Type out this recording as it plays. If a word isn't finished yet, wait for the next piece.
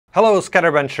Hello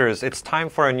SkatterBenchers, it's time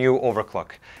for a new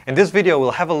overclock. In this video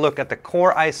we'll have a look at the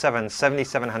Core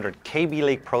i7-7700 Kaby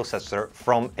Lake processor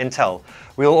from Intel.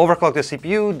 We'll overclock the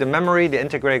CPU, the memory, the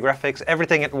integrated graphics,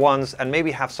 everything at once, and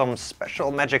maybe have some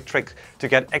special magic trick to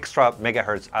get extra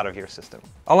megahertz out of your system.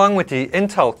 Along with the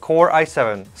Intel Core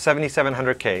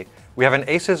i7-7700K, we have an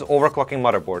ASUS overclocking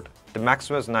motherboard, the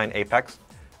Maximus 9 Apex,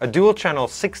 a dual-channel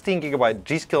 16GB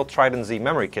g.skill TridentZ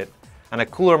memory kit, and a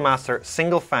Cooler Master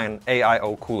single-fan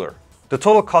AIO cooler. The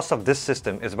total cost of this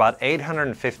system is about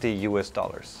 $850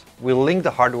 US. We'll link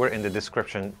the hardware in the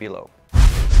description below.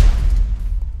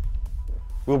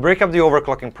 We'll break up the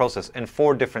overclocking process in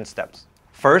 4 different steps.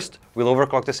 First, we'll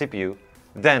overclock the CPU,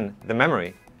 then the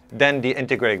memory, then the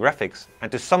integrated graphics,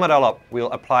 and to sum it all up,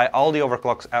 we'll apply all the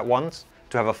overclocks at once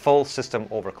to have a full system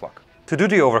overclock. To do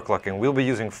the overclocking, we'll be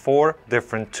using 4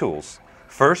 different tools.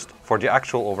 First, for the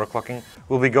actual overclocking,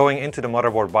 we'll be going into the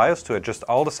motherboard BIOS to adjust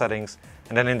all the settings,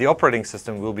 and then in the operating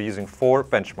system we'll be using 4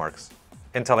 benchmarks: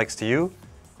 Intel XTU,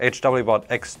 HWBOT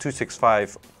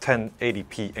X265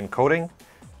 1080p encoding,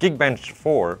 Geekbench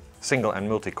 4 single and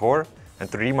multi-core,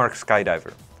 and 3D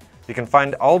Skydiver. You can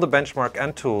find all the benchmark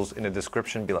and tools in the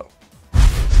description below.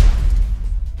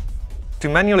 To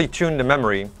manually tune the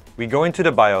memory, we go into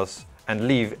the BIOS and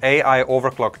leave AI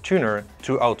Overclock Tuner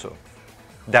to Auto.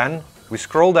 Then we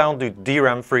scroll down to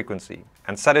DRAM frequency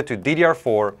and set it to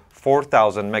DDR4-4000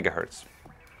 MHz.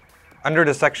 Under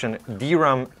the section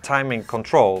DRAM Timing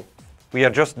Control, we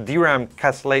adjust DRAM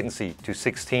cache latency to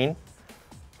 16,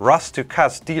 RAS to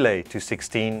cache delay to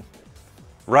 16,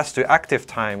 RAS to active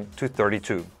time to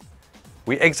 32.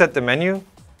 We exit the menu,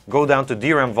 go down to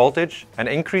DRAM voltage and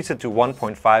increase it to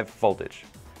 1.5 voltage.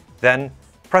 Then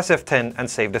press F10 and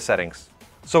save the settings.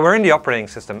 So we're in the operating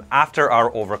system after our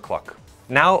overclock.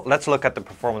 Now let's look at the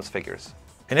performance figures.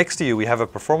 In XTU we have a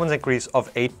performance increase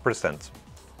of 8%.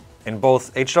 In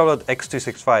both HWBOT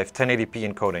X265 1080p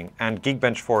encoding and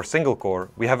Geekbench 4 single core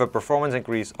we have a performance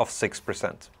increase of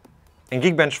 6%. In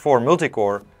Geekbench 4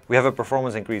 multi-core we have a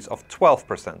performance increase of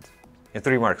 12%. In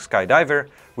 3D Skydiver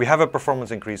we have a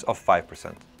performance increase of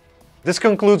 5%. This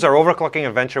concludes our overclocking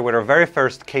adventure with our very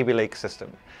first Kaby Lake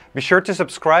system. Be sure to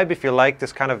subscribe if you like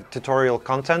this kind of tutorial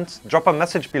content. Drop a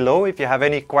message below if you have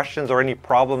any questions or any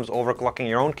problems overclocking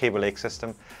your own Kaby Lake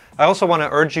system. I also want to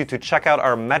urge you to check out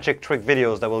our magic trick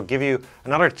videos that will give you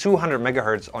another 200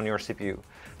 MHz on your CPU.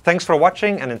 Thanks for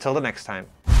watching, and until the next time.